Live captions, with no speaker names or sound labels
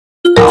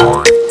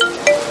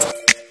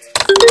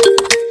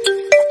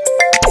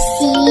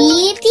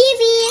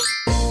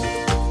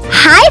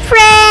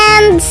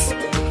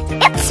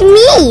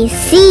I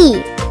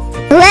see.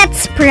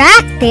 Let's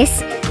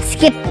practice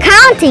skip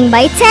counting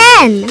by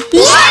 10.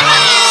 Yay!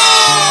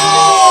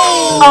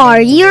 Are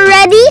you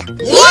ready?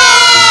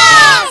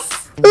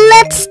 Yes!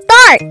 Let's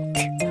start.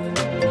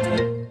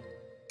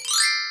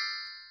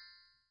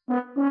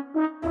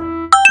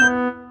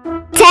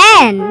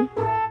 10,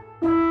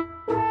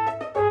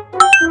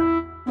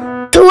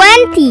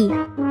 20,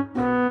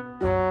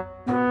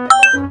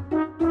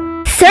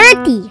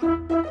 30,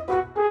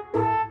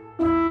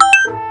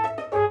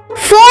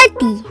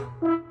 40,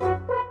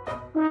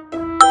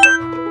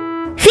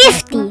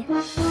 50,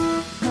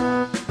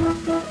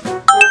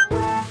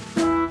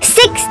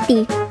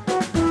 60,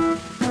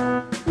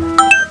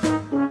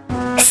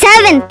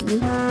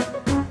 70,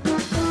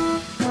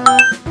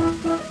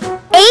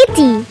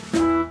 80,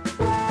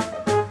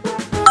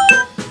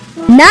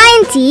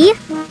 90,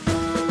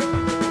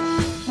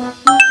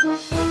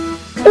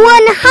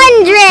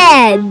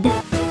 100.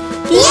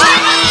 Yay!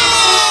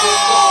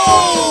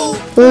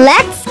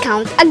 Let's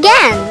count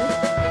again.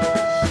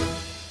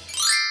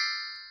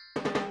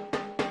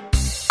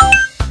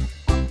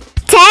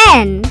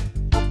 10,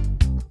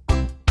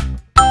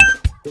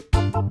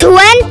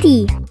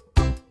 20,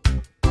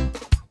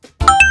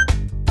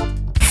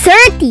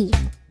 30,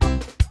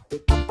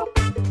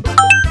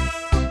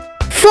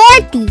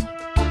 40,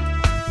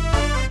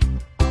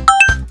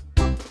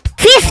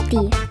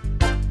 50,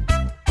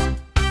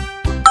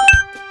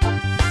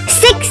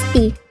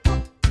 60,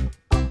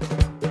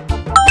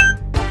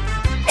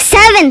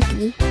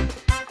 70,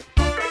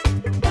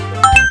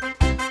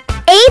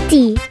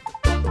 80,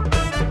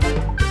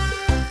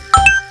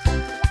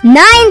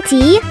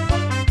 90,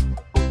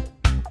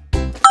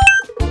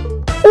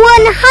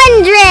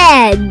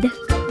 100.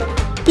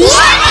 Yay!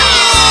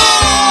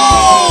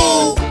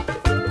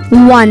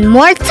 One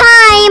more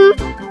time.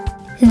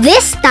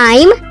 This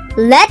time,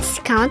 let's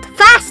count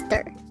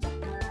faster.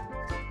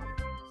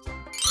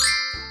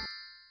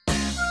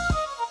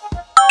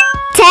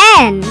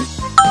 10,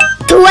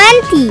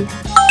 20,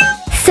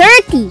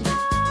 30,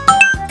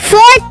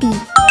 40,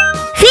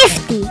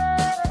 50,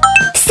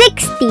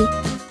 60,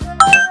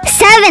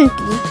 70,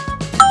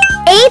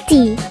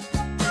 80,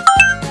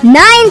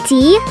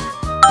 90,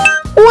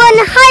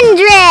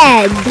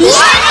 100.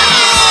 Yay!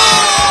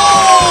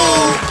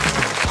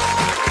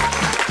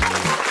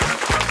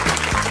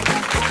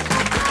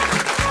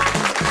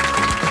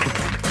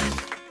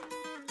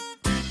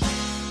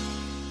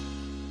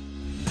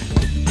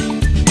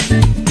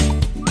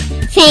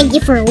 Thank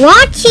you for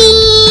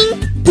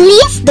watching.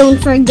 Please don't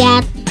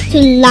forget to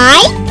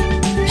like,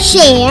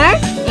 share,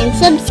 and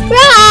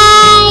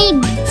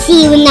subscribe.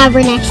 See you in our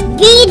next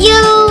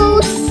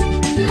videos.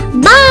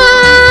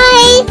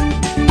 Bye!